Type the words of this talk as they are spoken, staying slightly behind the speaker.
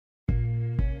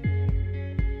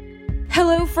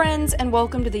Hello, friends, and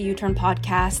welcome to the U-Turn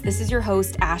podcast. This is your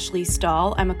host, Ashley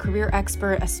Stahl. I'm a career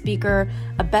expert, a speaker,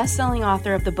 a best-selling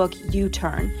author of the book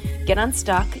U-Turn. Get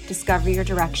unstuck, discover your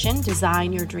direction,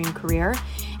 design your dream career.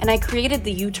 And I created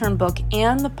the U-Turn book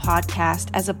and the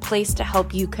podcast as a place to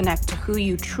help you connect to who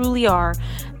you truly are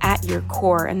at your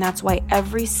core. And that's why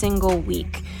every single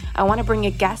week, I want to bring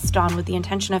a guest on with the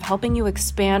intention of helping you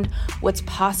expand what's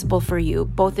possible for you,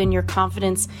 both in your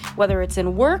confidence, whether it's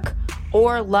in work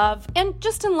or love, and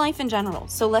just in life in general.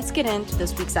 So let's get into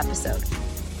this week's episode.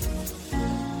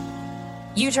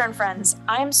 U-Turn friends,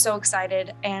 I'm so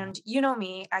excited. And you know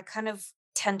me, I kind of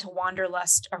tend to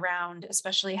wanderlust around,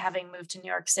 especially having moved to New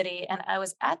York City. And I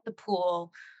was at the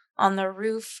pool on the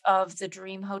roof of the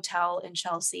Dream Hotel in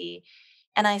Chelsea.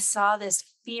 And I saw this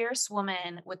fierce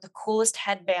woman with the coolest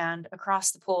headband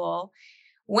across the pool.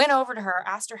 Went over to her,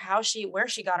 asked her where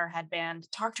she got her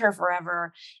headband, talked to her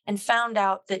forever, and found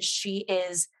out that she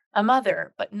is a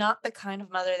mother, but not the kind of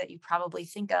mother that you probably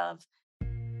think of.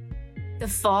 The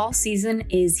fall season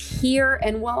is here,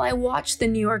 and while I watch the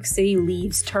New York City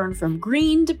leaves turn from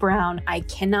green to brown, I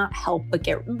cannot help but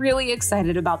get really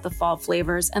excited about the fall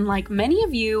flavors. And like many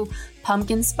of you,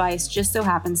 pumpkin spice just so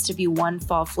happens to be one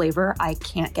fall flavor I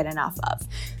can't get enough of.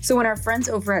 So when our friends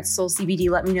over at Soul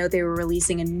CBD let me know they were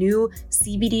releasing a new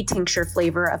CBD tincture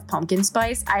flavor of pumpkin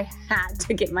spice, I had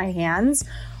to get my hands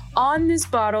on this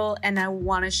bottle, and I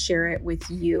want to share it with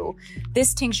you.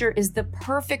 This tincture is the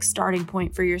perfect starting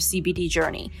point for your CBD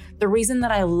journey. The reason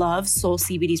that I love Soul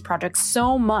CBD's products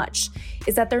so much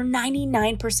is that they're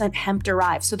 99% hemp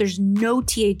derived. So there's no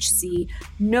THC,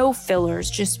 no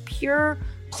fillers, just pure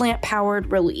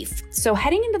plant-powered relief. So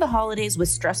heading into the holidays with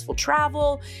stressful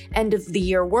travel, end of the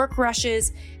year work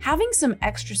rushes, having some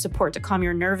extra support to calm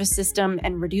your nervous system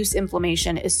and reduce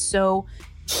inflammation is so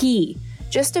key.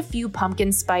 Just a few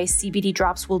pumpkin spice CBD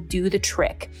drops will do the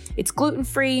trick. It's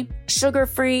gluten-free,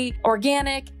 sugar-free,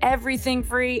 organic, everything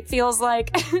free, it feels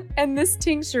like. And this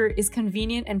tincture is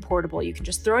convenient and portable. You can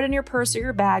just throw it in your purse or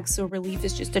your bag, so relief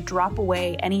is just a drop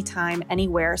away anytime,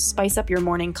 anywhere. Spice up your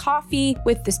morning coffee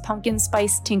with this pumpkin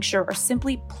spice tincture, or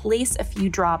simply place a few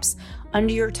drops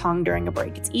under your tongue during a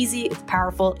break. It's easy, it's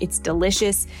powerful, it's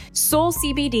delicious. Soul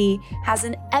CBD has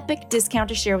an epic discount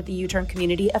to share with the U-Turn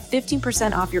community of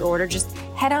 15% off your order. Just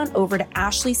head on over to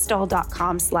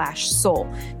ashleystahl.com/soul.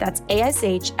 That's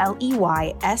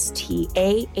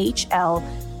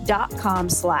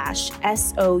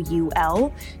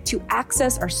ASHLEYSTAHL.com/SOUL to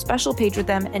access our special page with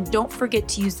them. And don't forget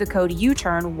to use the code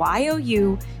U-Turn,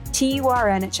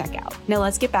 YOUTURN at checkout. Now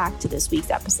let's get back to this week's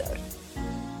episode.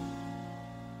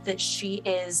 That she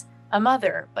is a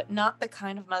mother, but not the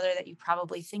kind of mother that you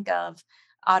probably think of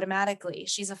automatically.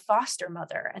 She's a foster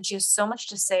mother, and she has so much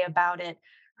to say about it.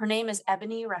 Her name is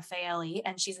Ebony Rafaeli,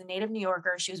 and she's a native New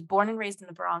Yorker. She was born and raised in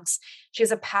the Bronx. She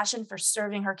has a passion for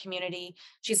serving her community.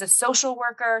 She's a social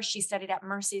worker. She studied at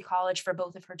Mercy College for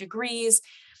both of her degrees.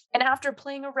 And after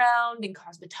playing around in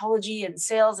cosmetology and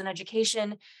sales and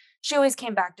education, she always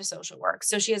came back to social work.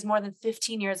 So she has more than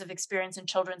 15 years of experience in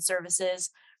children's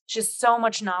services. She has so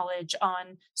much knowledge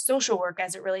on social work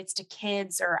as it relates to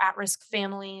kids or at-risk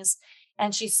families.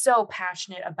 And she's so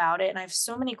passionate about it. And I have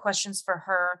so many questions for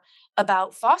her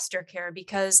about foster care,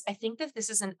 because I think that this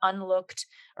is an unlooked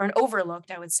or an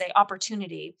overlooked, I would say,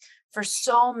 opportunity for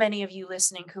so many of you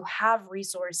listening who have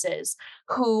resources,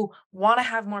 who want to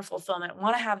have more fulfillment,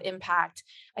 want to have impact.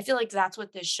 I feel like that's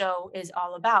what this show is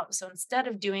all about. So instead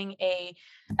of doing a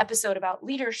episode about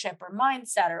leadership or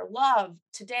mindset or love,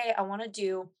 today I want to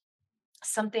do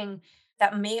something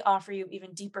that may offer you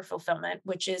even deeper fulfillment,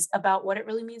 which is about what it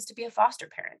really means to be a foster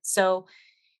parent. So,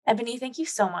 Ebony, thank you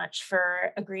so much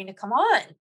for agreeing to come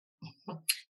on.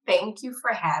 Thank you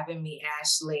for having me,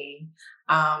 Ashley.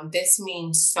 This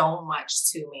means so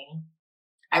much to me.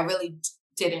 I really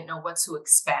didn't know what to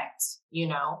expect,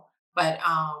 but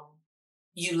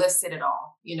you listed it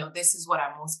all. This is what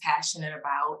I'm most passionate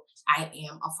about. I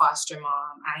am a foster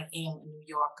mom. I am a New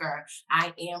Yorker.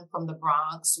 I am from the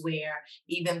Bronx, where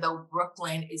even though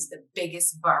Brooklyn is the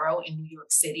biggest borough in New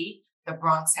York City, the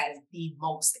Bronx has the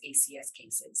most ACS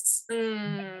cases.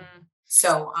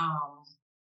 So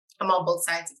I'm on both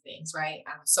sides of things, right?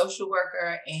 I'm a social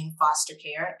worker in foster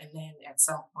care. And then at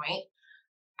some point,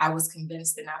 I was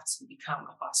convinced enough to become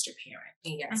a foster parent.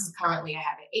 And yes, currently I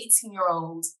have an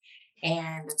 18-year-old.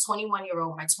 And my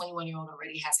 21-year-old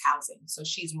already has housing. So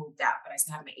she's moved out, but I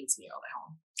still have my 18-year-old at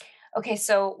home. Okay,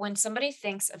 so when somebody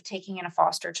thinks of taking in a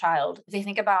foster child, they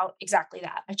think about exactly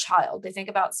that, a child. They think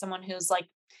about someone who's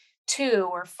like 2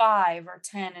 or 5 or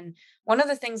 10. And one of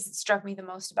the things that struck me the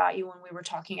most about you when we were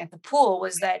talking at the pool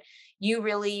was that you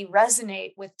really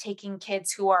resonate with taking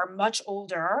kids who are much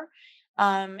older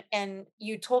And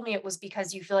you told me it was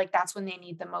because you feel like that's when they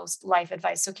need the most life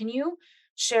advice. So can you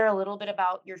share a little bit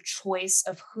about your choice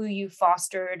of who you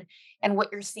fostered and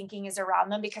what your thinking is around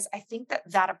them? Because I think that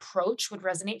that approach would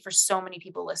resonate for so many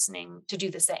people listening to do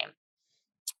the same.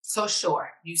 So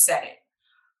sure, you said it.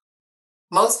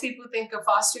 Most people think of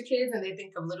foster kids and they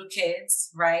think of little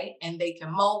kids, right? And they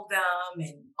can mold them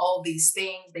and all these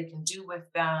things they can do with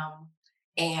them,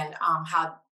 and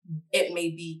how it may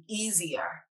be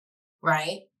easier,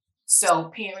 right?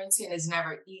 So parenting is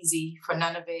never easy for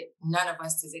none of it. None of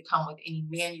us does it come with any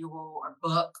manual or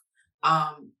book.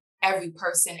 Um, every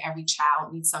person, every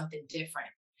child needs something different.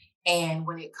 And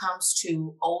when it comes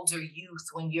to older youth,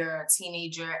 when you're a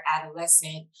teenager,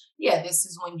 adolescent, yeah, this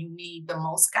is when you need the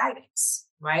most guidance,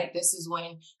 right? This is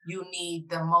when you need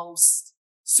the most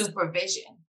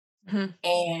supervision Mhm.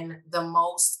 and the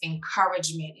most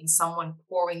encouragement, and someone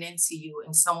pouring into you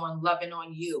and someone loving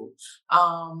on you.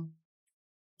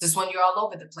 This is when you're all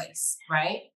over the place,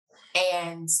 right?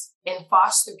 And in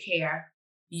foster care,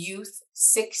 youth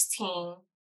 16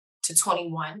 to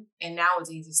 21, and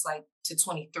nowadays it's like to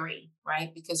 23,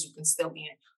 right? Because you can still be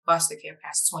in foster care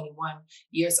past 21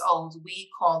 years old. We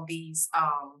call these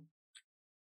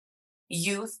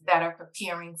youth that are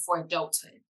preparing for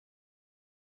adulthood.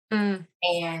 Mm,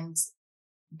 And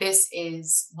this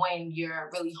is when you're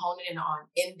really honing in on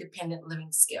independent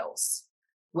living skills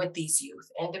with these youth,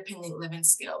 independent living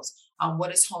skills.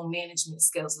 What does home management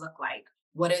skills look like?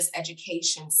 What does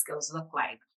education skills look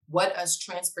like? What does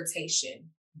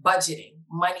transportation, budgeting,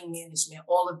 money management,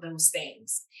 all of those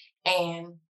things?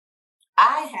 And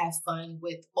I have fun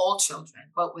with all children,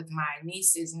 but with my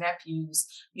nieces, nephews,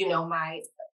 my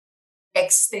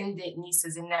extended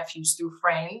nieces and nephews through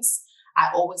friends.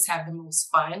 I always have the most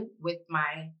fun with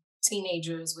my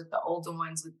teenagers, with the older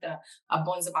ones, with the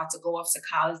ones about to go off to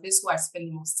college. This is who I spend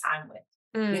the most time with,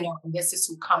 mm. and this is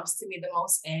who comes to me the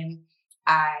most. And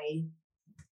I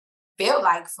feel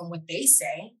like from what they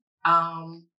say,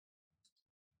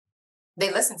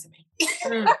 they listen to me,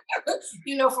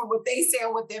 Mm. from what they say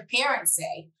and what their parents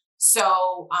say.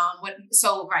 So,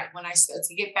 right, when I start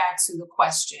to get back to the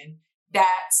question,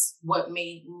 that's what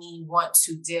made me want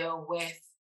to deal with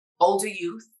older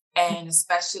youth, and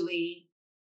especially,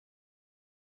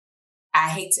 I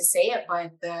hate to say it,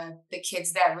 but the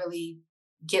kids that really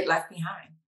get left behind.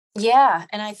 Yeah,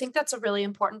 and I think that's a really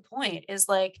important point is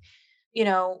like,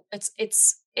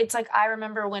 it's like I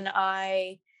remember when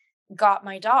I got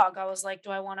my dog, I was like,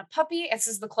 do I want a puppy? This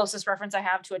is the closest reference I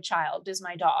have to a child is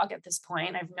my dog at this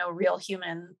point. I have no real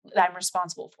human that I'm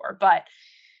responsible for. But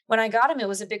when I got him, it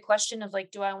was a big question of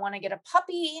like, do I want to get a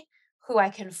puppy who I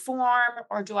can form,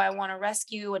 or do I want to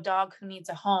rescue a dog who needs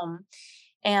a home?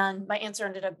 And my answer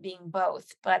ended up being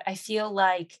both. But I feel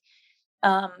like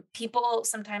people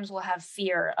sometimes will have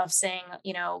fear of saying,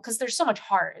 because there's so much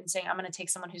heart in saying, I'm going to take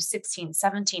someone who's 16,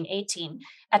 17, 18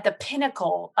 at the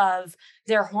pinnacle of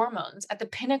their hormones, at the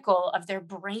pinnacle of their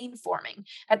brain forming,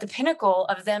 at the pinnacle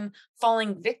of them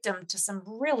falling victim to some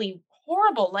really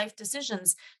horrible life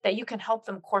decisions that you can help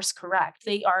them course correct.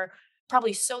 They are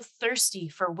probably so thirsty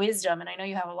for wisdom. And I know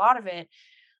you have a lot of it,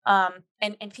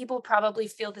 and people probably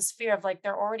feel this fear of like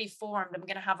they're already formed, I'm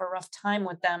going to have a rough time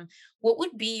with them. What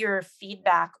would be your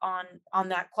feedback on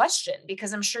that question,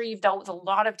 because I'm sure you've dealt with a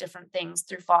lot of different things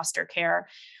through foster care,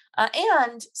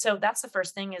 and so that's the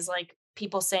first thing is like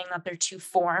people saying that they're too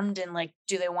formed and like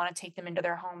do they want to take them into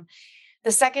their home.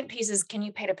 The second piece is, can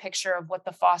you paint a picture of what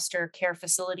the foster care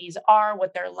facilities are,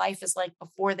 what their life is like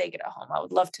before they get a home? I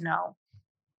would love to know.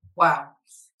 Wow.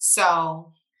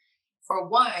 So, for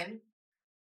one,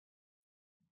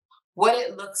 what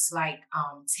it looks like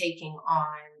taking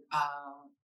on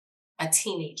a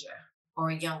teenager or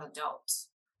a young adult,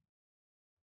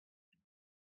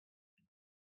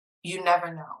 you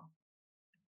never know.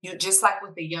 You just like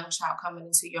with a young child coming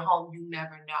into your home, you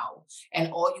never know.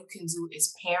 And all you can do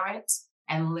is parent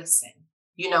and listen.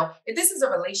 This is a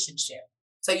relationship.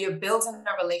 So you're building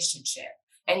a relationship,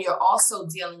 and you're also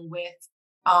dealing with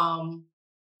um,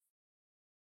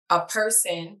 a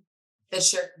person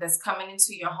that's coming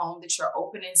into your home, that you're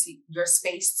opening to your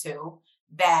space to,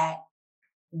 that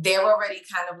they're already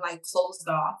kind of like closed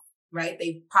off, right?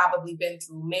 They've probably been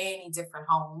through many different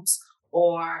homes,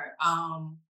 or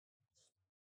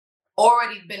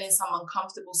already been in some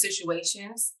uncomfortable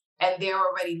situations, and they're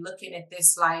already looking at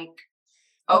this like,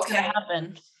 What's going to okay,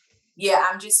 happen? yeah,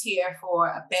 I'm just here for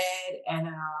a bed and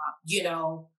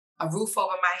a roof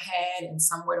over my head and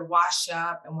somewhere to wash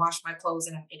up and wash my clothes,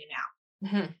 and I'm in and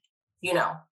out, Mhm. you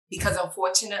know, because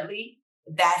unfortunately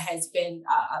that has been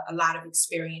a lot of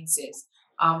experiences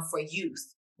for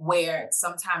youth, where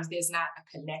sometimes there's not a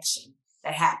connection.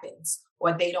 that happens,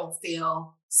 or they don't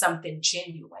feel something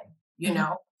genuine, you Mhm.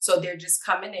 know? So they're just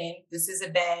coming in. This is a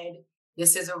bed.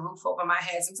 This is a roof over my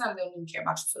head. Sometimes they don't even care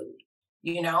about your food,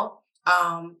 you know?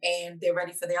 And they're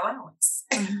ready for their allowance,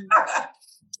 Mhm.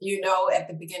 at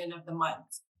the beginning of the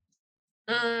month.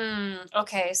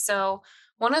 Okay, so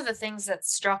one of the things that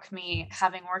struck me,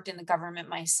 having worked in the government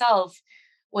myself,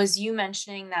 was you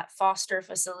mentioning that foster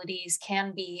facilities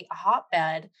can be a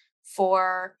hotbed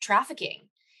for trafficking.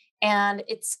 And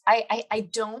I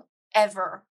don't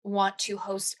ever want to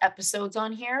host episodes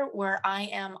on here where I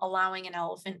am allowing an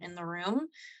elephant in the room,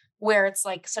 where it's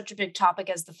like such a big topic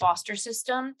as the foster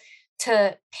system,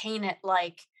 to paint it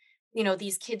like,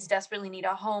 these kids desperately need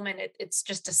a home, and it's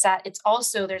just a sad, it's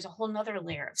also, there's a whole nother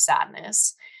layer of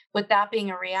sadness with that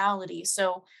being a reality.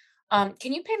 So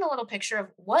can you paint a little picture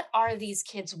of what are these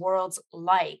kids worlds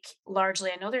like?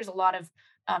 Largely, I know there's a lot of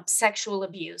sexual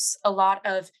abuse, a lot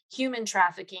of human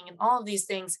trafficking, and all of these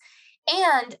things.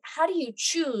 And how do you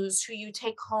choose who you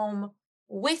take home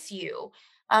with you?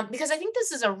 Because I think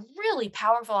this is a really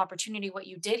powerful opportunity. What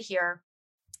you did here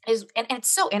is, and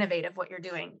it's so innovative. What you're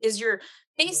doing is you're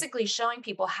basically showing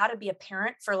people how to be a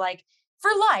parent for like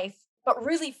for life, but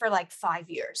really for like 5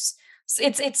 years.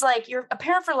 It's like you're a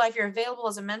parent for life. You're available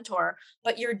as a mentor,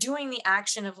 but you're doing the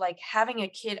action of like having a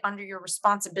kid under your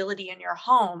responsibility in your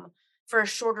home for a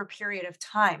shorter period of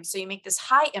time. So you make this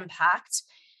high impact,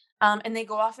 and they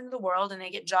go off into the world and they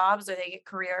get jobs or they get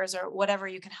careers or whatever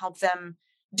you can help them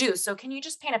do. So, can you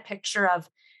just paint a picture of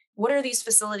what are these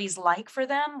facilities like for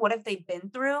them? What have they been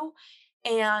through?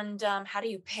 And how do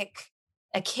you pick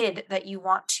a kid that you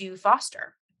want to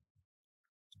foster?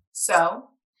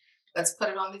 So let's put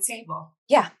it on the table.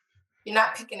 Yeah. You're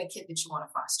not picking a kid that you want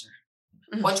to foster.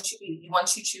 Mhm.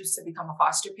 Once you choose to become a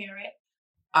foster parent,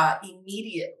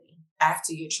 immediately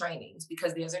after your trainings,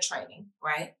 because there's a training,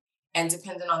 right? And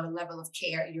depending on the level of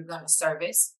care you're going to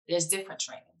service, there's different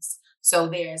trainings. So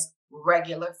there's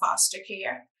regular foster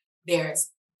care,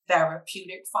 there's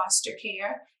therapeutic foster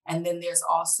care, and then there's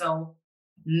also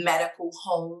medical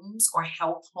homes or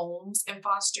health homes in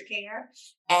foster care.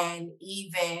 And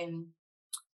even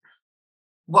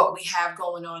what we have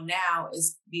going on now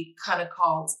is be kind of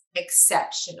called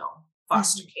exceptional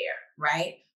foster Mhm. care,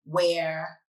 right?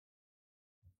 Where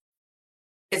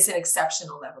it's an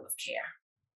exceptional level of care.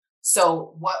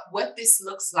 So what this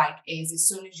looks like is as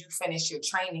soon as you finish your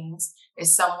trainings,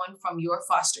 is someone from your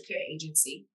foster care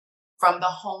agency, from the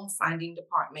home finding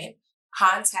department,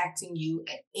 contacting you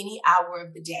at any hour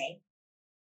of the day,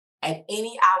 at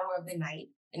any hour of the night,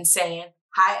 and saying,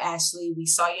 "Hi, Ashley, we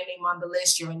saw your name on the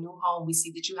list. You're a new home. We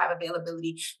see that you have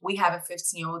availability. We have a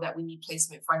 15-year-old that we need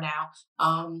placement for now.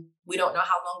 We don't know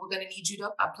how long we're going to need you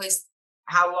to place,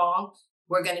 how long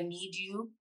we're going to need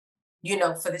you,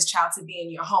 for this child to be in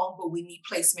your home, but we need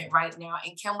placement right now.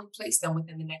 And can we place them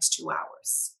within the next 2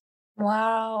 hours?"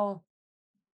 Wow.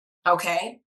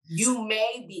 Okay. You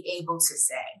may be able to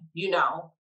say,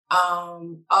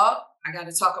 oh, I got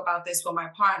to talk about this with my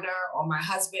partner or my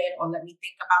husband, or let me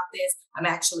think about this. I'm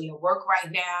actually at work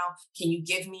right now. Can you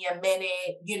give me a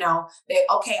minute?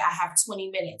 Okay, I have 20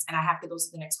 minutes and I have to go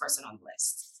to the next person on the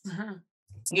list. Mhm.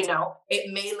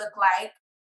 It may look like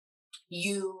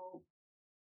you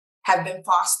have been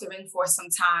fostering for some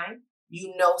time.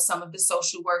 Some of the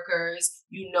social workers,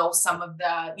 some of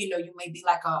you may be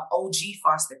like a OG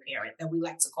foster parent that we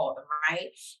like to call them,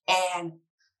 right? And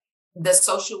the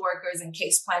social workers and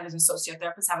case planners and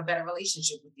sociotherapists have a better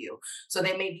relationship with you. So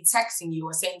they may be texting you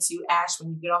or saying to you, "Ash, when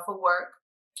you get off of work,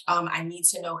 I need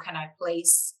to know, can I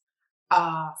place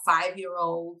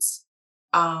 5-year-olds?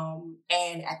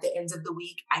 And at the end of the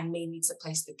week, I may need to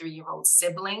place the 3-year-old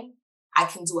sibling. I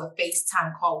can do a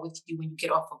FaceTime call with you when you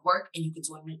get off of work, and you can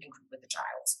do a meet and greet with the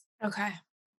child." Okay.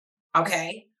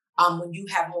 Okay. When you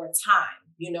have more time,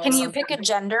 Can you pick a sometimes.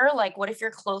 gender? Like, what if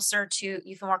you're closer to,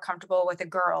 you feel more comfortable with a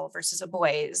girl versus a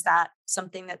boy? Is that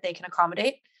something that they can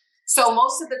accommodate? So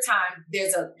most of the time,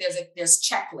 there's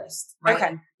checklist right Okay.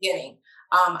 in the beginning.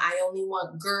 I only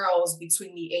want girls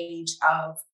between the age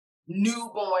of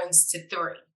newborns to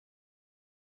 3.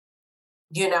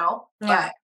 Yeah.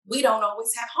 But we don't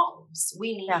always have homes.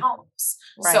 We need Yeah. homes.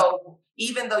 Right. So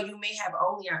even though you may have I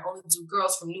only do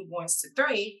girls from newborns to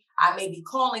 3, I may be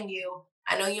calling you.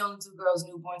 I know you only do girls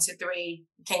newborn to 3.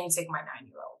 Can you take my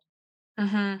 9-year-old?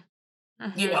 Mhm.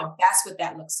 Mhm. That's what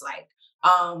that looks like.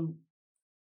 Um,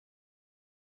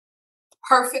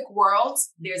 Perfect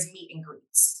worlds, there's meet and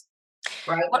greets.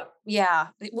 right? What yeah.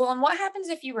 Well, and what happens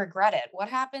if you regret it? What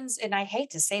happens, and I hate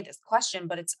to say this question,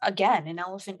 but it's again an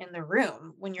elephant in the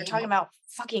room when you're talking Mhm. about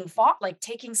fucking fought like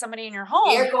taking somebody in your home.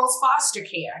 There goes foster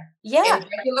care. In Yeah.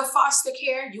 regular foster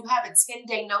care, you have a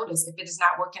 10-day notice if it is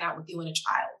not working out with you and a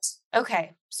child.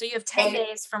 Okay. So you have 10 And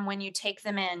days from when you take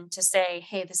them in to say,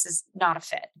 "Hey, this is not a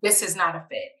fit." this is not a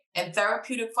fit. In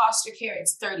therapeutic foster care,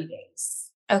 it's 30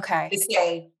 days to Okay.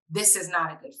 say, this is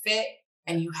not a good fit,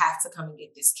 and you have to come and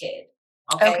get this kid.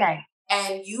 Okay. Okay.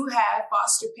 And you have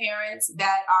foster parents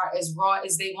that are as raw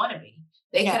as they want to be.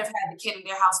 They could Yeah. have had the kid in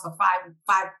their house for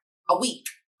a week,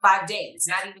 5 days,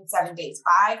 not even 7 days,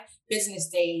 5 business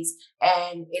days,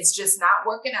 and it's just not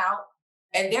working out.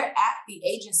 And they're at the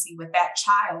agency with that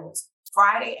child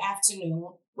Friday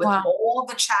afternoon with Wow. all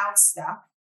the child stuff.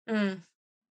 Mm.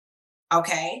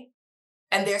 Okay.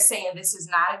 And they're saying this is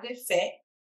not a good fit.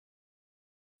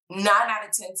 9 out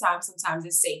of 10 times, sometimes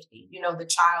it's safety. The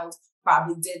child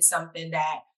probably did something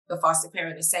that the foster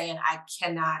parent is saying, I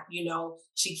cannot,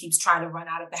 she keeps trying to run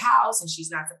out of the house and she's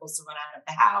not supposed to run out of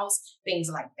the house, things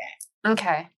like that.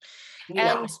 Okay. You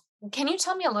know, And can you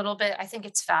tell me a little bit? I think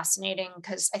it's fascinating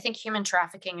because I think human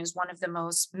trafficking is one of the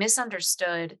most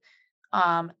misunderstood,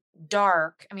 um,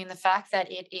 dark. I mean, the fact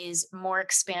that it is more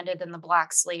expanded than the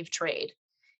black slave trade,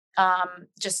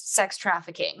 just sex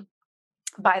trafficking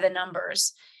by the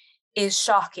numbers is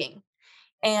shocking.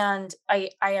 And I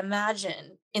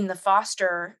imagine in the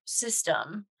foster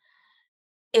system,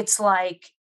 it's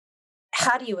like,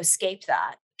 how do you escape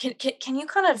that? Can you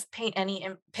kind of paint any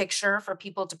picture for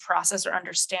people to process or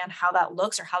understand how that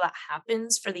looks or how that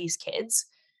happens for these kids?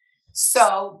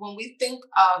 so when we think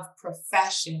of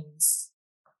professions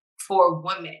for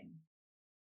women,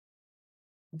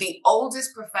 the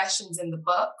oldest professions in the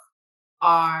book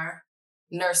are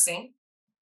nursing,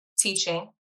 teaching,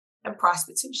 and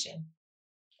prostitution.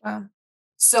 Wow.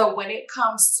 So when it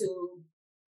comes to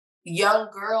young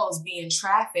girls being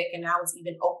trafficked, and now it's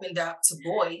even opened up to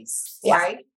boys, Yeah.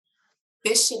 right?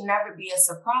 This should never be a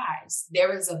surprise.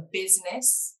 There is a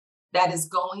business that is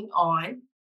going on,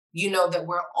 that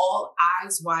we're all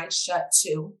eyes wide shut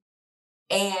to.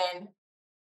 And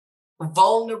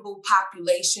vulnerable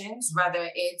populations, whether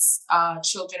it's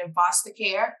children in foster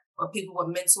care or people with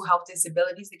mental health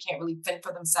disabilities that can't really fend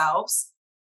for themselves,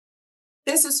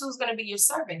 this is who's going to be your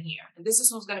servant here. And this is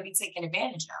who's going to be taken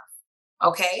advantage of.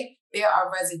 Okay. There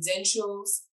are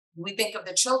residentials. We think of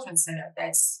the Children's Center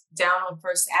that's down on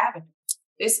First Avenue.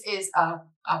 This is a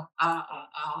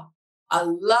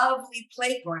lovely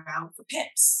playground for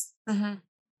pimps. Hmm.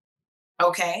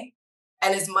 Okay.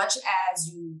 And as much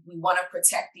as we want to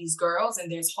protect these girls,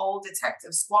 and there's whole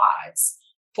detective squads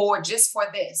for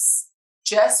this,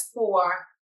 just for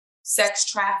sex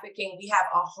trafficking, we have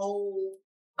a whole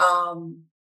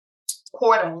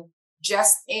portal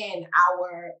just in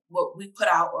what we put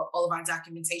out all of our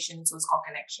documentation into. It's called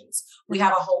Connections. We Hmm.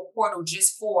 have a whole portal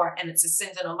just for, and it's a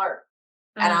send an alert.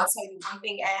 And Hmm. I'll tell you one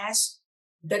thing, Ash,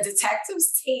 the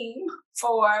detectives team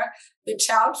for the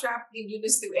child trafficking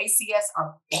units through ACS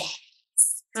are bad.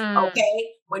 Mm.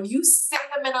 Okay. When you send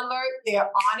them an alert, they're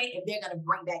on it and they're going to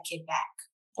bring that kid back.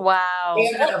 Wow.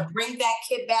 They're Well, gonna bring that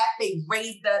kid back. They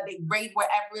raid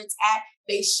wherever it's at.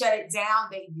 They shut it down.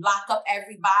 They lock up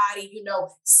everybody.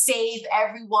 Save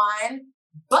everyone.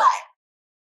 But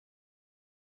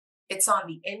it's on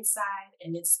the inside,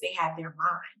 and they have their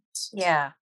mind.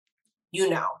 yeah.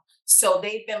 So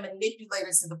they've been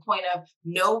manipulated to the point of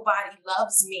nobody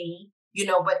loves me.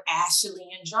 But Ashley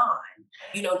and John.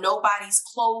 Nobody's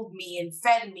clothed me and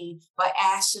fed me but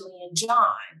Ashley and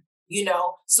John.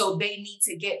 So they need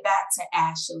to get back to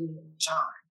Ashley and John.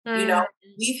 Mm.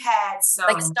 We've had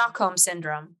Like some, Stockholm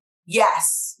syndrome.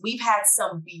 yes, we've had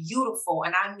some beautiful,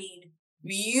 and I mean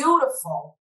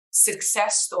beautiful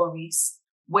success stories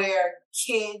where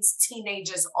kids,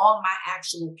 teenagers on my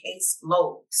actual case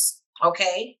loads,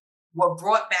 okay, were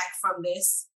brought back from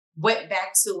this, went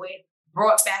back to it,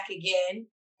 brought back again.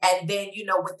 And then,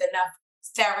 with enough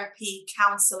therapy,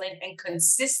 counseling, and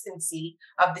consistency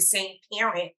of the same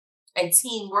parent and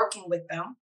team working with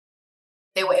them,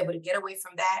 they were able to get away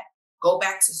from that, go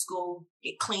back to school,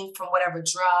 get clean from whatever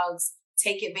drugs,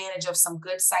 take advantage of some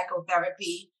good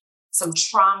psychotherapy, some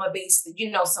trauma-based,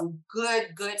 some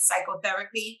good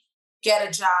psychotherapy, get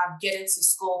a job, get into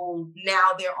school.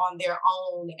 Now they're on their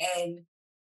own. And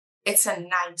it's a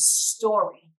nice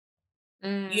story,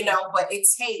 Mm. but it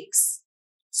takes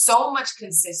so much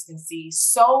consistency,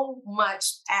 so much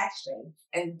action.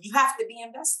 And you have to be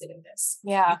invested in this.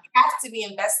 You Yeah. have to be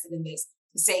invested in this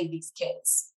to save these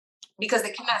kids because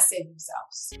they cannot save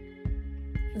themselves.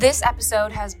 This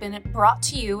episode has been brought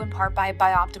to you in part by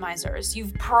Bioptimizers.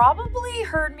 You've probably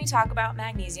heard me talk about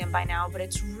magnesium by now, but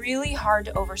it's really hard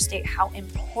to overstate how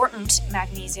important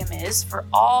magnesium is for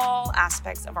all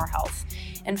aspects of our health.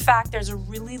 In fact, there's a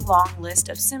really long list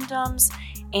of symptoms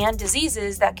and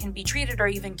diseases that can be treated or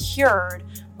even cured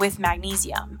with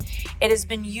magnesium. It has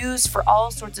been used for all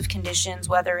sorts of conditions,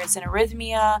 whether it's an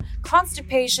arrhythmia,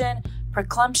 constipation,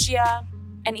 preeclampsia,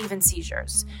 and even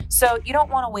seizures. So you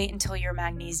don't want to wait until you're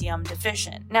magnesium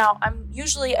deficient. Now, I'm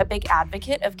usually a big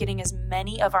advocate of getting as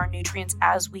many of our nutrients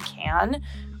as we can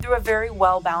through a very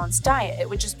well-balanced diet. It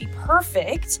would just be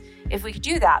perfect if we could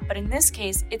do that. But in this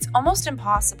case, it's almost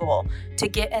impossible to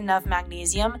get enough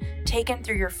magnesium taken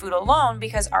through your food alone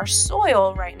because our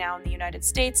soil right now in the United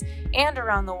States and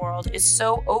around the world is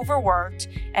so overworked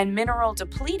and mineral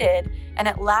depleted, and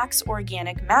it lacks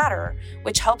organic matter,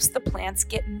 which helps the plants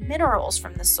get minerals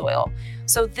from the soil.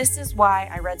 So this is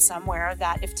why I read somewhere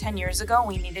that if 10 years ago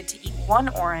we needed to eat 1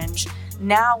 orange,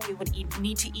 now we would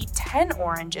need to eat 10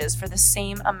 oranges for the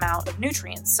same amount of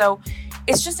nutrients. So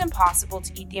it's just impossible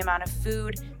to eat the amount of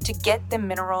food to get the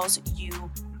minerals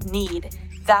you need.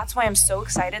 That's why I'm so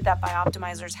excited that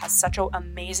Bioptimizers has such an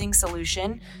amazing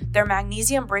solution. Their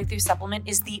Magnesium Breakthrough Supplement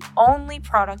is the only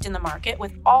product in the market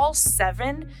with all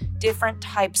 7 different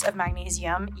types of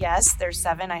magnesium. Yes, there's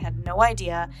 7. I had no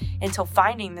idea until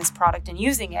finding this product and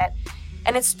using it.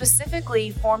 And it's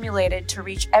specifically formulated to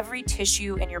reach every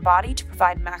tissue in your body to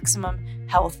provide maximum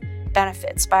health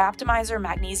benefits. Bioptimizer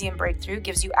Magnesium Breakthrough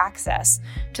gives you access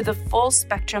to the full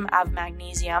spectrum of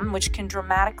magnesium, which can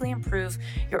dramatically improve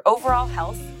your overall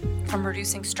health, from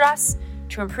reducing stress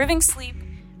to improving sleep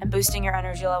and boosting your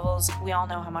energy levels. We all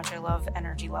know how much I love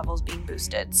energy levels being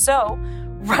boosted. So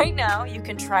right now you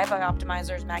can try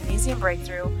Bioptimizer's Magnesium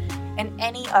Breakthrough and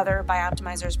any other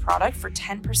Bioptimizers product for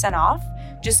 10% off.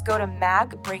 Just go to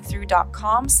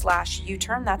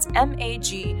magbreakthrough.com/U-turn. That's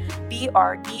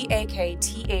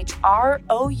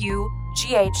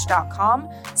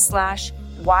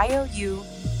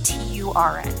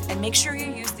magbreakthrough.com/YOUTURN. And make sure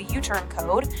you use the U-turn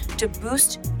code to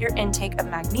boost your intake of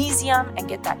magnesium and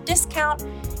get that discount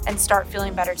and start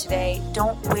feeling better today.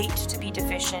 Don't wait to be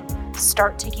deficient.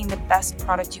 Start taking the best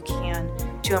product you can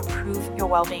to improve your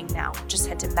well-being now. Just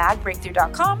head to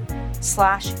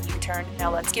magbreakthrough.com/U-turn.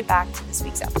 Now let's get back to this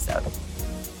week's episode.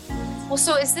 Well,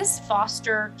 so is this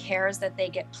foster cares that they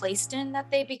get placed in that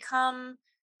they become,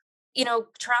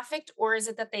 trafficked, or is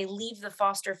it that they leave the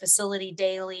foster facility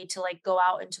daily to go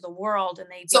out into the world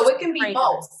and they So it can be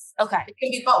both. Okay. It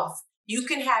can be both. You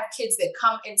can have kids that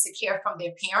come into care from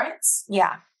their parents.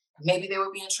 Yeah. Maybe they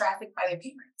were being trafficked by their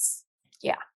parents.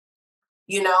 Yeah.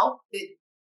 And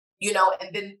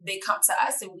then they come to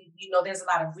us and there's a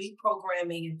lot of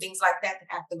reprogramming and things like that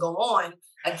have to go on.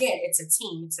 Again, it's a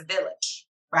team, it's a village,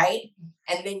 right?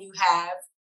 And then you have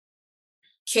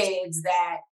kids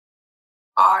that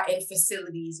are in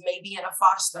facilities, maybe in a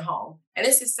foster home. And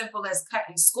it's as simple as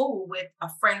cutting school with a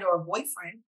friend or a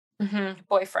boyfriend. Mm-hmm.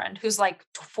 Boyfriend who's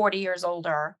 40 years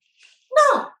older.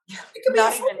 No, it could be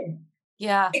a friend.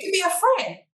 Yeah. It could be a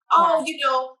friend. Oh,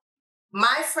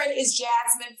 my friend is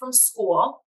Jasmine from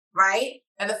school, right?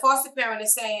 And the foster parent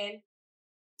is saying,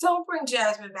 don't bring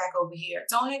Jasmine back over here.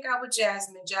 Don't hang out with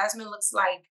Jasmine. Jasmine looks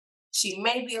like she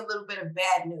may be a little bit of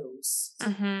bad news.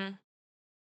 Mm-hmm.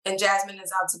 And Jasmine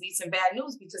is out to be some bad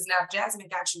news because now Jasmine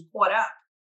got you caught up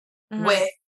Mm-hmm.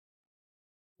 with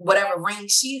whatever ring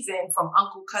she's in from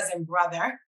uncle, cousin,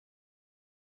 brother.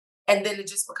 And then it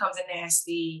just becomes a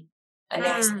nasty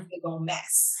big old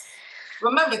mess.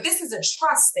 Remember, this is a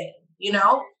trust thing,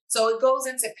 So it goes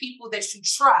into people that you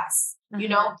trust,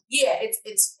 Mm-hmm. Yeah, it's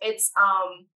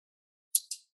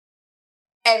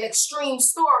an extreme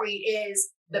story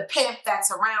is the pimp that's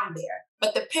around there.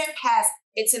 But the pimp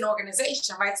it's an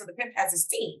organization, right? So the pimp has his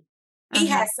team. He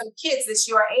Mm-hmm. has some kids that's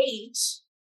your age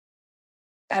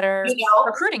that are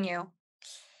recruiting you.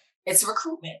 It's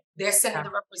recruitment. They're sending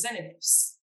the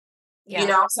representatives.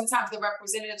 Yeah. Sometimes the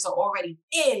representatives are already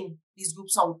in these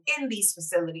groups homes, in these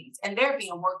facilities, and they're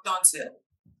being worked on too,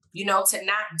 to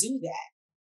not do that.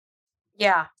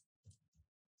 Yeah.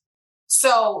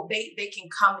 So they can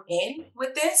come in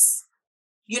with this,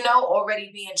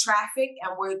 already being trafficked,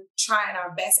 and we're trying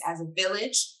our best as a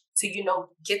village to,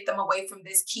 get them away from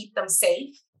this, keep them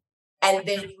safe. And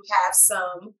then you have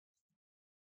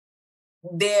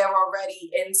they're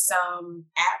already in some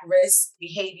at-risk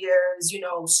behaviors,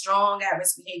 strong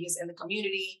at-risk behaviors in the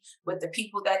community with the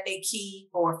people that they keep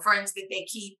or friends that they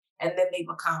keep, and then they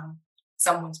become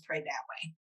someone's prey that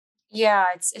way. Yeah,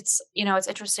 it's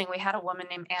interesting. We had a woman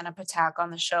named Anna Patak on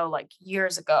the show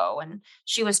years ago, and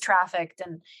she was trafficked,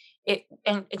 and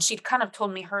and she'd kind of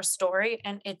told me her story,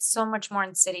 and it's so much more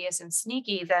insidious and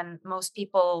sneaky than most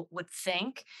people would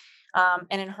think.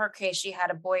 And in her case, she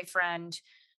had a boyfriend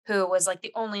who was like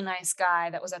the only nice guy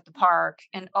that was at the park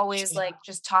and always Yeah. like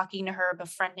just talking to her,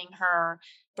 befriending her,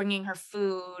 bringing her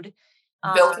food,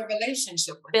 Built um, a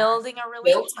relationship with her. building a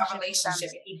Built a relationship with them. relationship.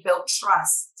 He built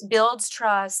trust. Builds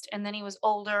trust. And then he was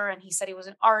older and he said he was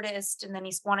an artist, and then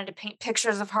he wanted to paint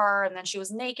pictures of her, and then she was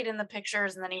naked in the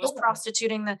pictures, and then he was Yeah.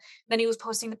 prostituting then he was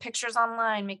posting the pictures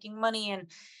online, making money. And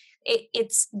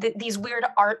these weird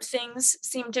art things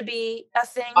seem to be a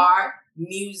thing. Art,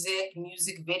 music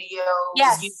videos,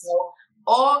 Yes.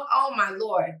 all, oh my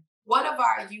Lord. One of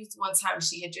our youth, one time,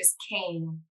 she had just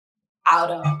came out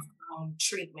of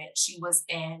treatment. She was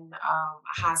in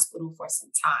a hospital for some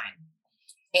time.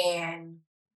 And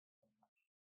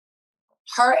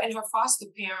her and her foster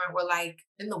parent were like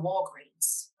in the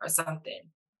Walgreens or something.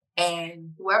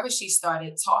 And whoever she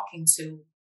started talking to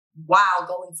while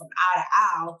going from aisle to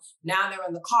aisle, now they're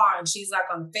in the car and she's like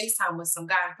on FaceTime with some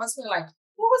guy. And plus we're like,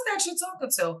 who was that you're talking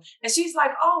to? And she's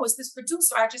like, oh, it's this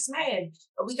producer I just met.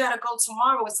 But we gotta go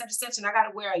tomorrow with such and such, and I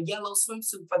gotta wear a yellow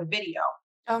swimsuit for the video.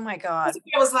 Oh my God.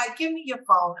 It was like, give me your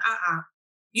phone. And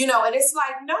it's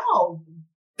like, no,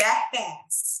 that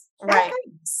fast. That Right.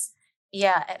 fast.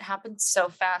 Yeah, it happens so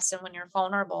fast and when you're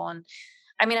vulnerable. And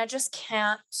I mean, I just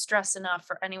can't stress enough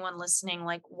for anyone listening,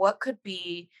 like what could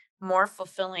be more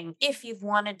fulfilling if you've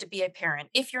wanted to be a parent,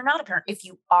 if you're not a parent, if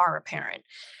you are a parent,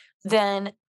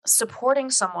 then supporting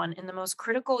someone in the most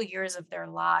critical years of their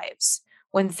lives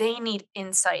when they need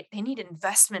insight, they need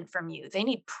investment from you, they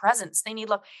need presence, they need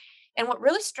love. And what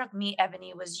really struck me,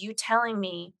 Ebony, was you telling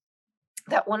me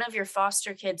that one of your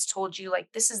foster kids told you,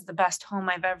 like, this is the best home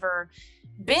I've ever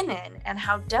been in, and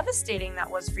how devastating that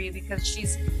was for you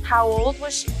because how old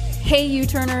was she? Hey,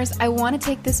 U-Turners, I want to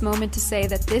take this moment to say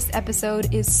that this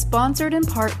episode is sponsored in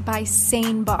part by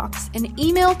SaneBox, an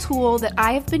email tool that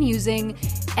I have been using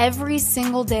every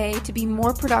single day to be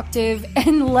more productive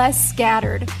and less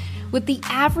scattered. With the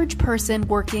average person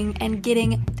working and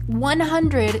getting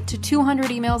 100 to 200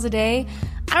 emails a day,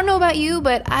 I don't know about you,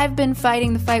 but I've been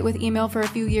fighting the fight with email for a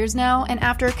few years now, and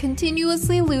after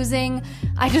continuously losing,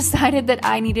 I decided that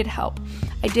I needed help.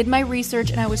 I did my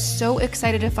research and I was so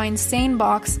excited to find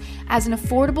SaneBox as an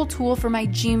affordable tool for my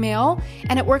Gmail,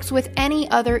 and it works with any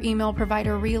other email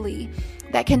provider really,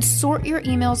 that can sort your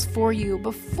emails for you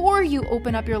before you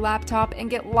open up your laptop and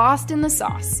get lost in the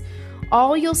sauce.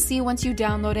 All you'll see once you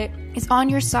download it is on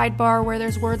your sidebar where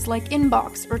there's words like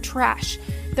inbox or trash.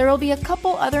 There will be a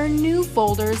couple other new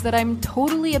folders that I'm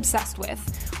totally obsessed with.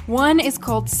 One is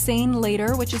called Sane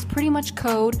Later, which is pretty much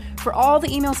code for all the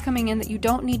emails coming in that you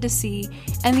don't need to see.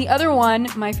 And the other one,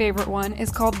 my favorite one, is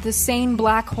called the Sane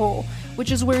Black Hole,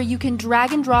 which is where you can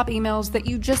drag and drop emails that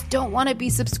you just don't want to be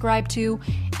subscribed to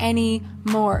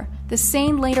anymore. The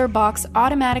Sane Later box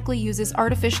automatically uses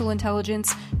artificial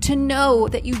intelligence to know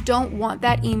that you don't want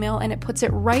that email, and it puts it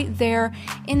right there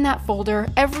in that folder.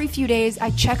 Every few days,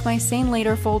 I check my Sane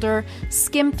Later folder,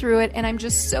 skim through it, and I'm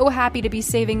just so happy to be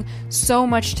saving so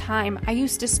much time. I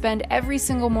used to spend every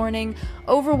single morning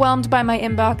overwhelmed by my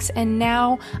inbox, and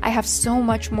now I have so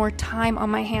much more time on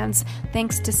my hands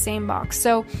thanks to SaneBox.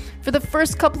 So for the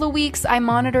first couple of weeks, I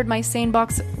monitored my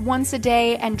SaneBox once a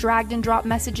day and dragged and dropped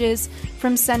messages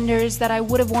from senders that I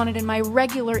would have wanted in my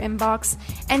regular inbox,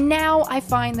 and now I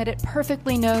find that it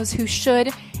perfectly knows who should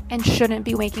and shouldn't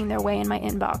be making their way in my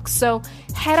inbox. So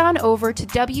head on over to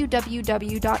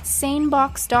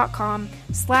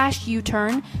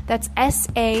www.sanebox.com/uturn. That's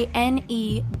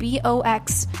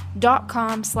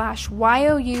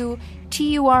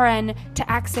SANEBOX.com/YOUTURN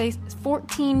to access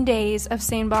 14 days of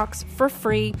SaneBox for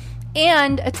free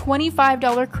and a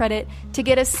 $25 credit to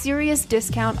get a serious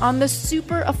discount on the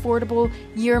super affordable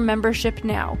year membership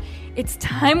now. It's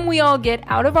time we all get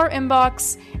out of our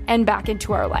inbox and back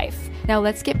into our life. Now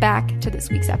let's get back to this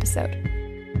week's episode.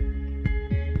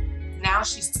 Now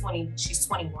she's 20, she's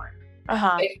 21.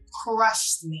 Uh-huh. It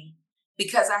crushed me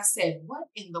because I said, what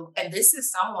in the, and this is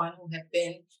someone who had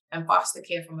been in foster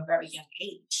care from a very young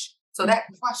age. So that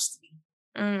crushed me.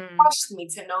 Crushed me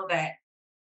to know that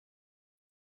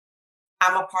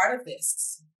I'm a part of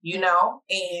this,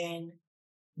 and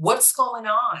what's going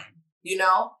on,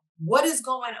 what is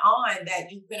going on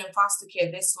that you've been in foster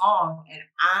care this long and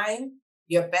I'm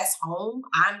your best home.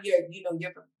 I'm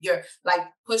you're like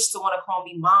pushed to want to call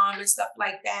me mom and stuff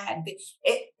like that.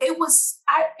 It was,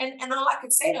 and all I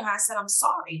could say to her, I said, I'm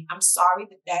sorry. I'm sorry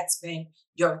that that's been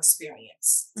your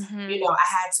experience. Mm-hmm. I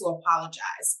had to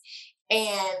apologize.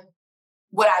 And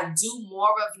what I do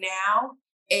more of now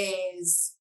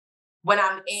is when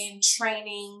I'm in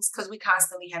trainings, because we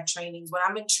constantly have trainings, when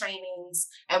I'm in trainings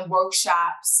and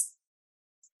workshops,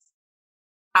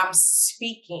 I'm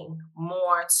speaking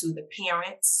more to the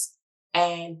parents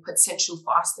and potential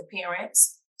foster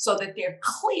parents so that they're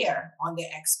clear on their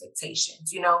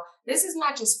expectations. This is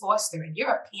not just fostering, you're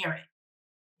a parent.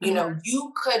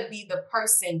 You could be the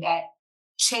person that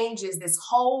changes this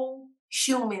whole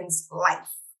human's life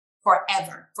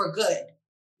forever, for good.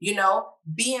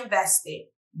 Be invested,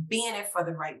 be in it for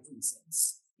the right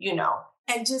reasons,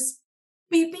 and just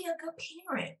be a good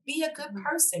parent, be a good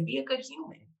person, be a good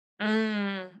human.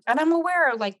 And I'm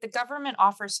aware, like, the government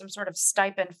offers some sort of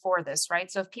stipend for this,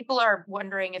 right? So if people are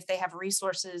wondering if they have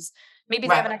resources, maybe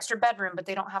they have an Right. extra bedroom, but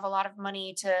they don't have a lot of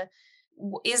money to,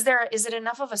 is it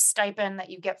enough of a stipend that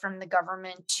you get from the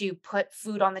government to put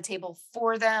food on the table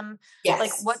for them? Like,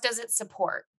 Yes. what does it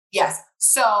support? Yes.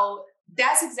 So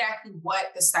that's exactly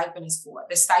what the stipend is for.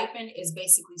 The stipend is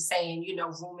basically saying,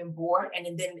 room and board, and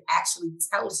then it actually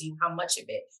tells you how much of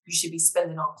it you should be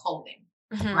spending on clothing,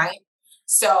 Mhm. right?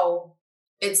 So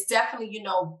it's definitely,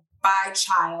 by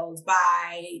child,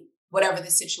 by whatever the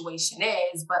situation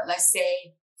is. But let's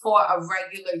say for a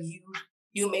regular youth,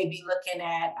 you may be looking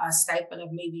at a stipend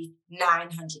of maybe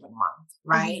 $900 a month,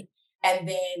 right? Mhm. And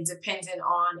then depending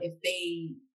on if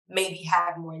they maybe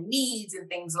have more needs and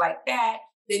things like that,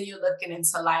 then you're looking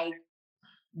into like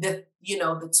the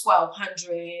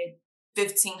 1,200,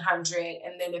 1,500,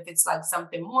 and then if it's like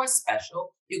something more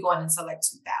special, you're going into like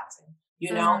 2,000,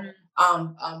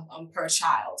 Mm. per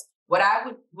child. What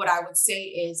I would say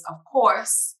is, of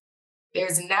course,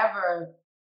 there's never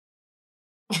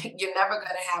you're never going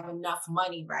to have enough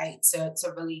money, right, to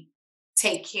really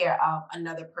take care of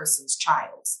another person's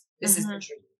child. This is the Mhm.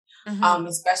 truth. Mhm.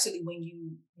 Especially when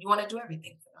you want to do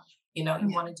everything for them. You Yeah.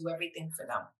 want to do everything for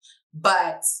them.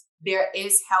 But there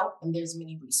is help and there's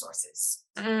many resources.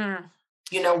 Mm.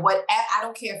 What I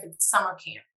don't care if it's summer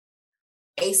camp.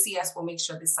 ACS will make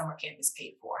sure this summer camp is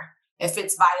paid for. If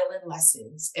it's violin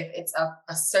lessons, if it's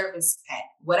a service pet,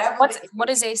 whatever What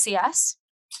is ACS?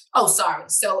 Oh, sorry.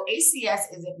 So ACS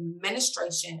is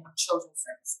Administration of Children's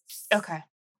Services. Okay.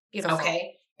 Beautiful.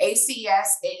 Okay.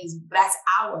 ACS that's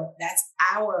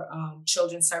our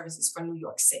children's services for New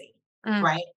York City, Mm.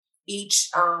 right?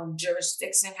 Each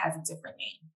jurisdiction has a different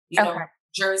name. Okay.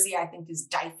 Jersey, I think, is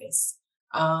DIFUS.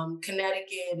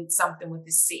 Connecticut, it's something with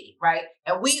the C, right?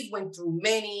 And we've went through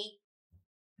many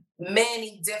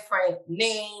different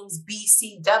names,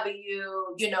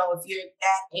 BCW. If you're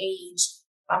that age,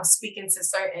 I'm speaking to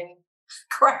certain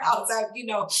crowds.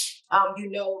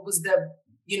 It was the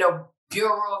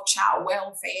Bureau of Child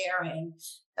Welfare and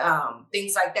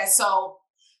things like that. So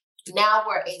now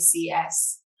we're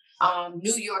ACS,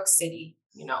 New York City,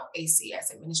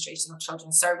 ACS, Administration of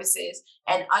Children's Services.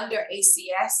 And under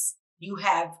ACS, you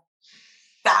have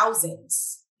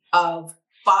thousands of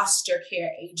foster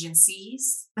care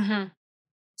agencies Mhm.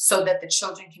 so that the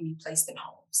children can be placed in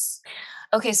homes.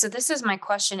 Okay, so this is my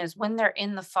question is when they're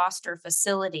in the foster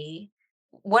facility,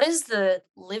 what is the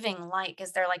living like?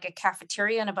 Is there like a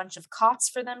cafeteria and a bunch of cots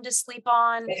for them to sleep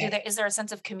on? Okay. Is there a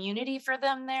sense of community for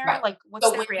them there? Right. Like what's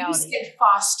So their when you reality? say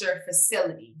foster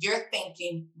facility, you're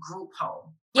thinking group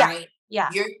home, Yeah. right? Yeah.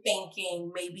 You're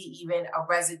thinking maybe even a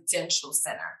residential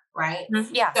center, right?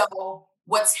 Yeah. So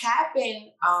what's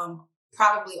happened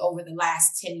probably over the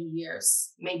last 10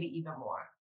 years, maybe even more,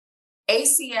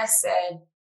 ACS said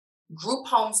group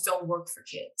homes don't work for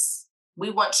kids. We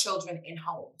want children in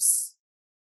homes,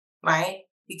 right?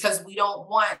 Because we don't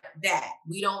want that.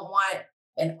 We don't want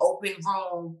an open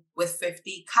room with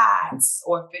 50 cots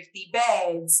or 50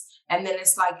 beds. And then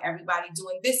it's like everybody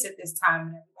doing this at this time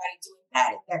and everybody doing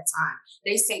that at that time.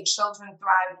 They say children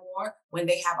thrive more when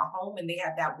they have a home and they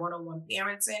have that one-on-one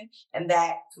parenting and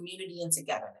that community and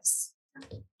togetherness.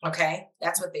 Okay,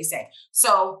 that's what they say.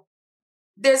 So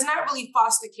there's not really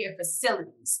foster care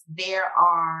facilities. There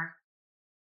are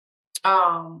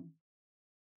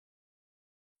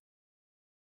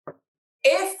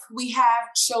if we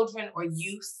have children or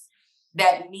youth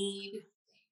that need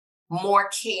more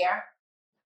care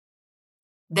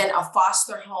than a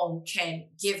foster home can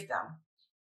give them,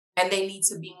 and they need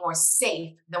to be more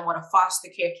safe than what a foster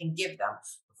care can give them.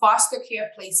 Foster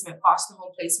care placement, foster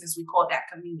home placements, we call that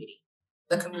community.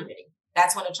 The Mhm. community.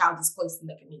 That's when a child is placed in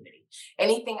the community.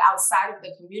 Anything outside of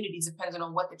the community, depending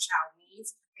on what the child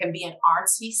needs, can be an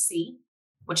RTC,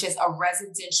 which is a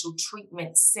residential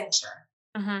treatment center,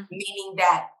 Mhm. meaning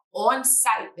that on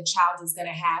site, the child is going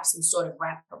to have some sort of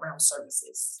wraparound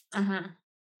services. Mhm.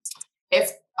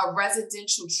 If a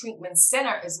residential treatment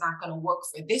center is not going to work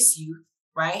for this youth,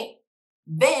 right?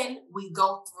 Then we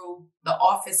go through the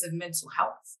Office of Mental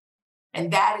Health.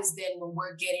 And that is then when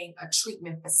we're getting a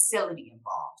treatment facility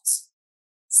involved.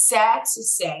 Sad to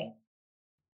say,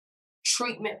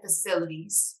 treatment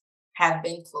facilities have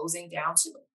been closing down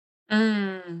too.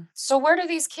 So where do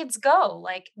these kids go?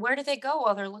 Like, where do they go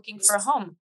while they're looking for a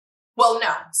home? Well,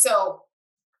 no. So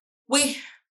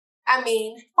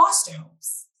foster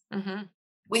homes. Mm-hmm.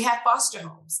 We have foster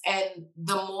homes. And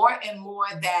the more and more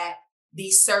that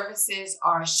these services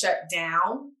are shut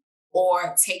down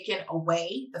or taken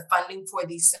away, the funding for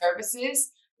these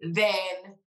services,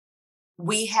 then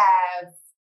we have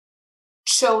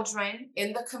children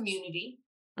in the community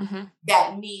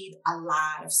that need a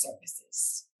lot of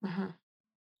services,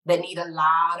 that need a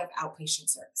lot of outpatient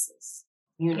services,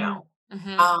 you know.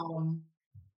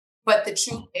 But the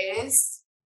truth is,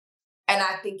 and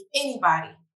I think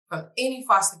anybody from any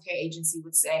foster care agency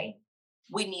would say,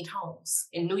 we need homes.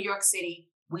 In New York City,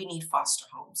 we need foster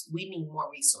homes. We need more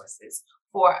resources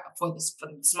for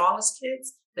the smallest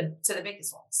kids to the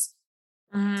biggest ones.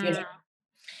 You know?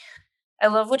 I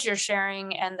love what you're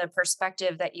sharing and the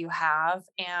perspective that you have.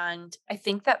 And I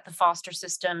think that the foster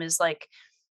system is like,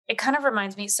 it kind of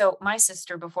reminds me. So my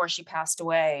sister, before she passed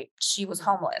away, she was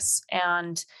homeless,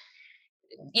 and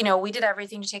we did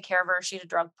everything to take care of her. She had a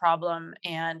drug problem,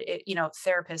 and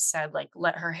therapists said, like,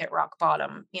 let her hit rock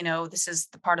bottom. This is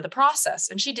the part of the process.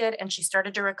 And she did, and she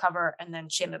started to recover, and then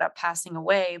she ended up passing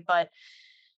away. But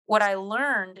what I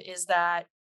learned is that,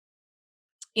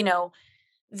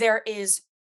 there is,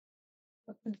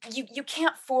 you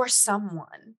can't force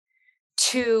someone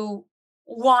to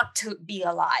want to be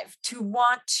alive, to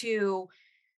want to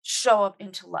show up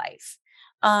into life.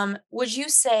 Would you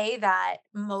say that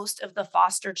most of the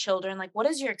foster children, like, what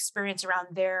is your experience around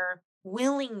their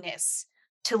willingness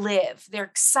to live, their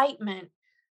excitement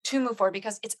to move forward?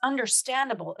 Because it's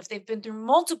understandable if they've been through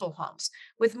multiple homes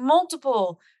with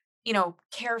multiple,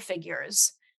 care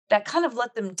figures that kind of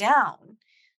let them down.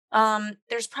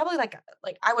 There's probably like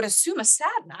I would assume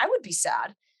I would be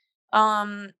sad.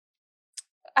 Um,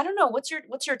 I don't know. What's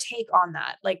your take on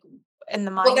that? Like, in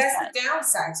the Well, that's mindset. the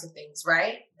downside to things,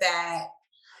 right? That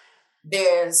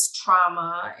there's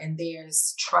trauma and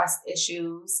there's trust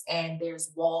issues and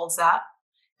there's walls up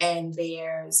and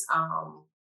there's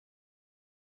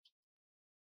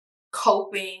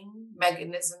coping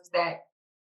mechanisms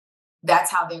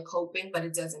that's how they're coping, but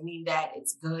it doesn't mean that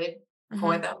it's good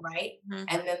for them, right?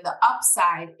 And then the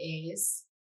upside is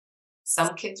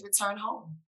some kids return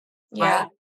home, right?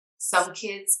 Some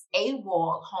kids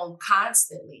AWOL home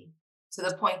constantly to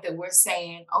the point that we're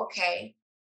saying, okay,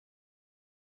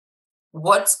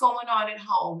 what's going on at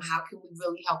home? How can we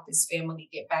really help this family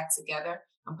get back together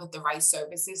and put the right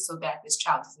services so that this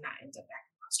child does not end up back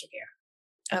in foster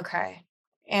care? Okay.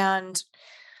 And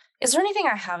is there anything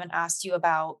I haven't asked you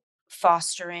about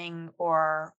fostering,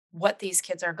 or what these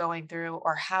kids are going through,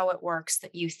 or how it works,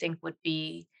 that you think would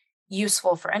be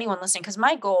useful for anyone listening? Because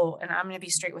my goal, and I'm going to be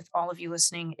straight with all of you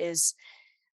listening, is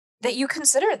that you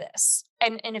consider this.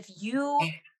 And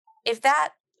if that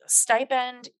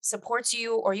stipend supports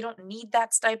you, or you don't need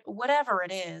that stipend, whatever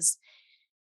it is,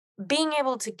 being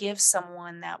able to give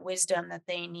someone that wisdom that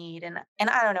they need. And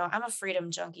I don't know, I'm a freedom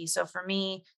junkie. So for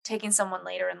me, taking someone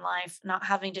later in life, not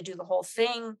having to do the whole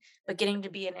thing, but getting to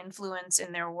be an influence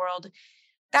in their world,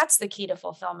 that's the key to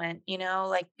fulfillment,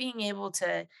 like being able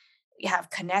to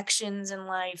have connections in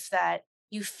life that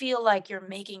you feel like you're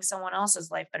making someone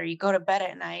else's life better. You go to bed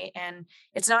at night and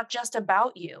it's not just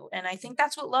about you. And I think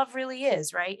that's what love really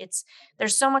is, right?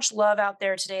 There's so much love out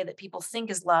there today that people think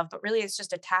is love, but really it's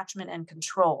just attachment and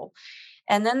control.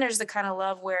 And then there's the kind of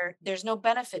love where there's no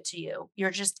benefit to you.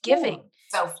 You're just giving.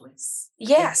 Selfless.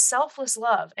 Yeah, selfless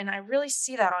love. And I really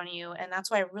see that on you. And that's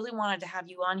why I really wanted to have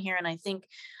you on here. And I think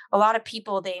a lot of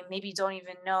people, they maybe don't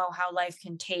even know how life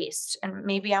can taste. And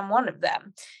maybe I'm one of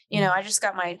them. I just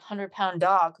got my 100-pound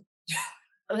dog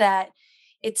that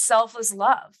it's selfless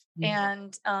love.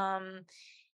 And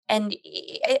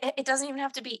it doesn't even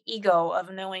have to be ego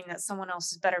of knowing that someone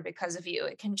else is better because of you.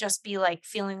 It can just be like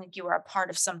feeling like you are a part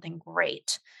of something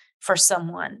great for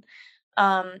someone.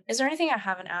 Is there anything I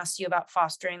haven't asked you about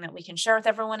fostering that we can share with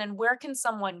everyone? And where can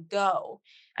someone go?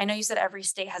 I know you said every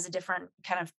state has a different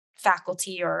kind of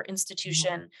faculty or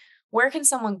institution. Where can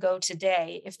someone go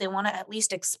today if they want to at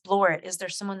least explore it? Is there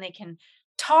someone they can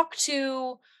talk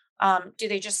to? Do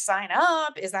they just sign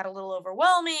up? Is that a little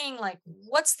overwhelming? Like,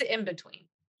 what's the in between?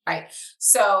 Right.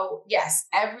 So yes,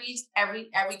 every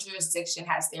jurisdiction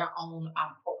has their own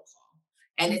protocol,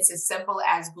 and it's as simple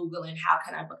as Googling how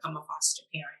can I become a foster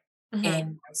parent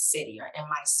in my city or in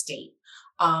my state.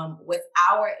 With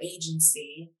our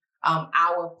agency,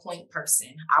 our point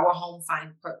person, our home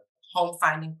home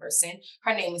finding person.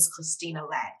 Her name is Christina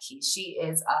Ladke. She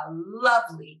is a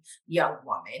lovely young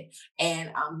woman.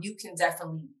 And you can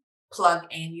definitely plug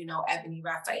in, Ebony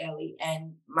Rafaeli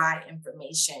and my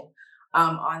information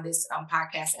on this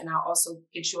podcast. And I'll also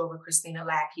get you over Christina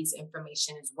Ladke's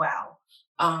information as well.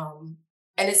 And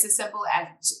it's as simple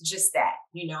as just that,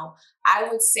 I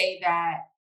would say that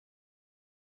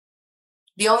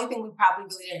the only thing we probably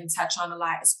really didn't touch on a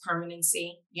lot is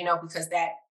permanency, because that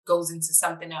goes into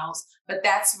something else. But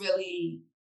that's really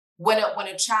when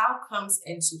a child comes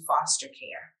into foster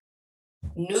care,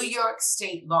 New York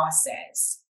State law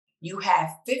says you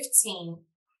have 15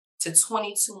 to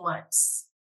 22 months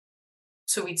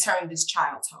to return this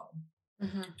child home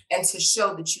and to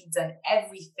show that you've done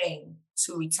everything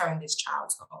to return this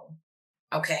child home.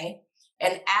 Okay.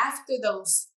 And after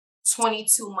those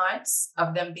 22 months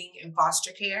of them being in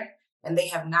foster care and they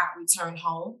have not returned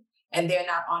home and they're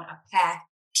not on a path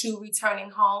to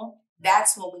returning home,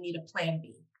 that's when we need a plan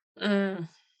B.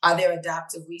 Are there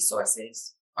adoptive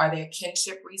resources? Are there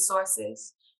kinship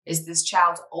resources? Is this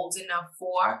child old enough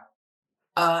for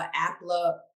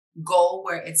APLA goal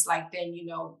where it's like then,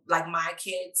 like my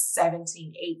kids,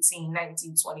 17, 18,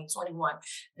 19, 20, 21,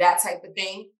 that type of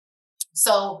thing.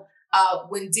 So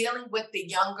when dealing with the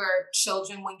younger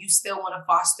children, when you still want to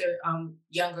foster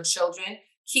younger children,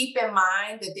 keep in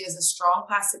mind that there's a strong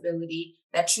possibility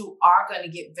that you are going to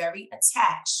get very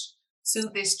attached to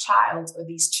this child or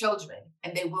these children,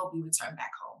 and they will be returned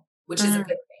back home, which is a good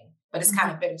thing, but it's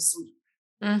kind of bittersweet.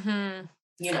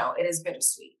 It is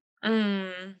bittersweet.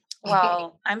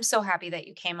 Well, I'm so happy that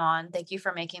you came on. Thank you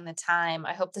for making the time.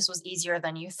 I hope this was easier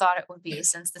than you thought it would be,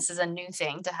 since this is a new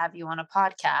thing to have you on a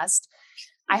podcast.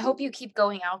 I hope you keep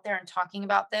going out there and talking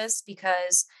about this,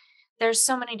 because there's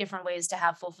so many different ways to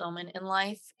have fulfillment in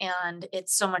life, and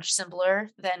it's so much simpler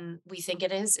than we think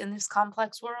it is in this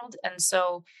complex world. And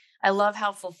so I love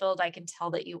how fulfilled I can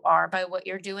tell that you are by what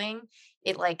you're doing.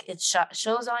 It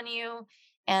shows on you.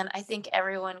 And I think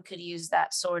everyone could use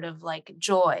that sort of like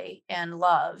joy and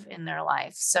love in their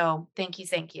life. So thank you.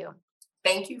 Thank you.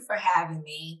 Thank you for having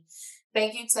me.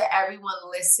 Thank you to everyone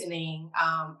listening.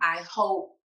 I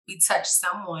hope we touched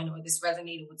someone, or this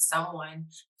resonated with someone,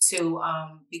 to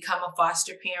become a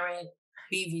foster parent,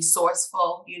 be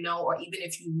resourceful, or even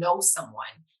if you know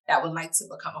someone that would like to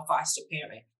become a foster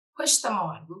parent, push them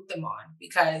on, root them on,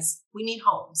 because we need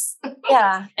homes.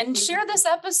 Yeah. And share this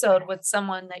episode with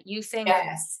someone that you think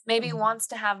maybe wants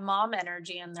to have mom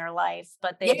energy in their life,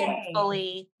 but they didn't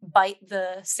fully bite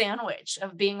the sandwich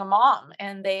of being a mom,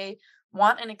 and they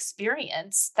want an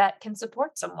experience that can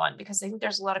support someone, because I think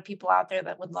there's a lot of people out there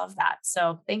that would love that.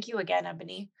 So thank you again,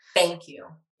 Ebony. Thank you.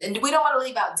 And we don't want to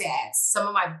leave out dads. Some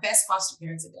of my best foster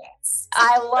parents are dads.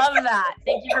 I love that.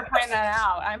 Thank you for pointing that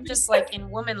out. I'm just like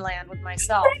in woman land with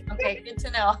myself. Okay, good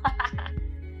to know.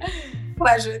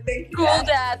 Pleasure. Thank you. Cool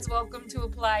dads, welcome to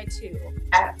Apply too.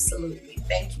 Absolutely.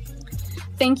 Thank you.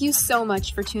 Thank you so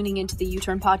much for tuning into the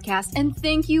U-Turn podcast. And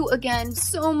thank you again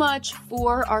so much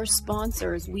for our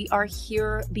sponsors. We are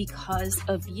here because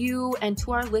of you. And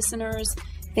to our listeners,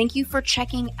 thank you for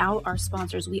checking out our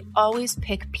sponsors. We always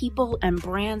pick people and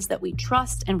brands that we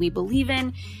trust and we believe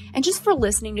in. And just for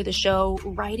listening to the show,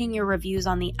 writing your reviews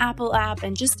on the Apple app,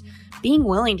 and just being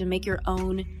willing to make your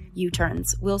own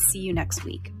U-turns. We'll see you next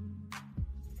week.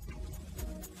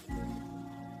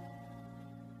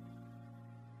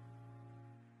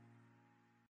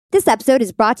 This episode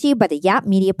is brought to you by the Yap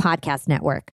Media Podcast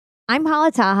Network. I'm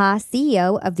Hala Taha,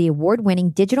 CEO of the award-winning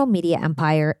digital media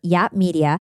empire, Yap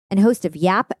Media, and host of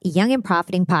Yap Young and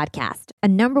Profiting Podcast, a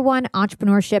 #1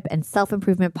 entrepreneurship and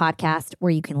self-improvement podcast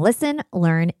where you can listen,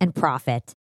 learn, and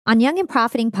profit. On Young and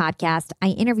Profiting Podcast, I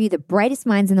interview the brightest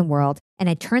minds in the world, and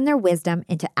I turn their wisdom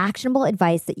into actionable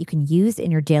advice that you can use in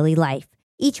your daily life.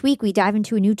 Each week, we dive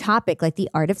into a new topic like the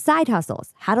art of side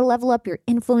hustles, how to level up your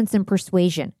influence and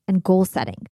persuasion, and goal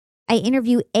setting. I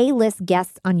interview A-list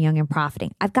guests on Young and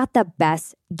Profiting. I've got the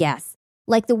best guests,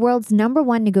 like the world's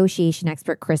 #1 negotiation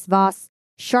expert, Chris Voss,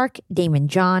 Shark Damon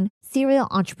John, serial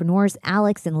entrepreneurs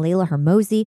Alex and Layla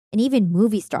Hermosi, and even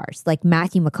movie stars like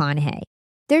Matthew McConaughey.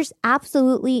 There's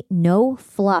absolutely no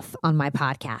fluff on my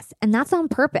podcast, and that's on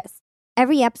purpose.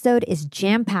 Every episode is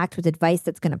jam-packed with advice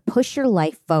that's going to push your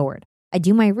life forward. I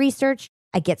do my research,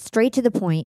 I get straight to the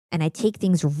point, and I take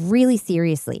things really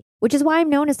seriously, which is why I'm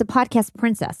known as the podcast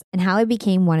princess and how I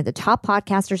became one of the top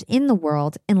podcasters in the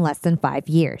world in less than 5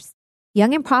 years.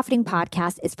 Young and Profiting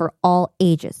Podcast is for all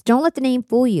ages. Don't let the name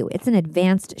fool you. It's an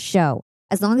advanced show.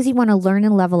 As long as you want to learn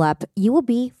and level up, you will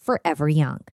be forever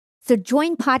young. So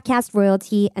join Podcast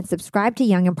Royalty and subscribe to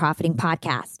Young and Profiting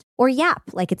Podcast. or Yap,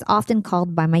 like it's often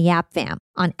called by my Yap fam,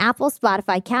 on Apple,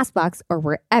 Spotify, CastBox, or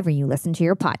wherever you listen to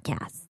your podcasts.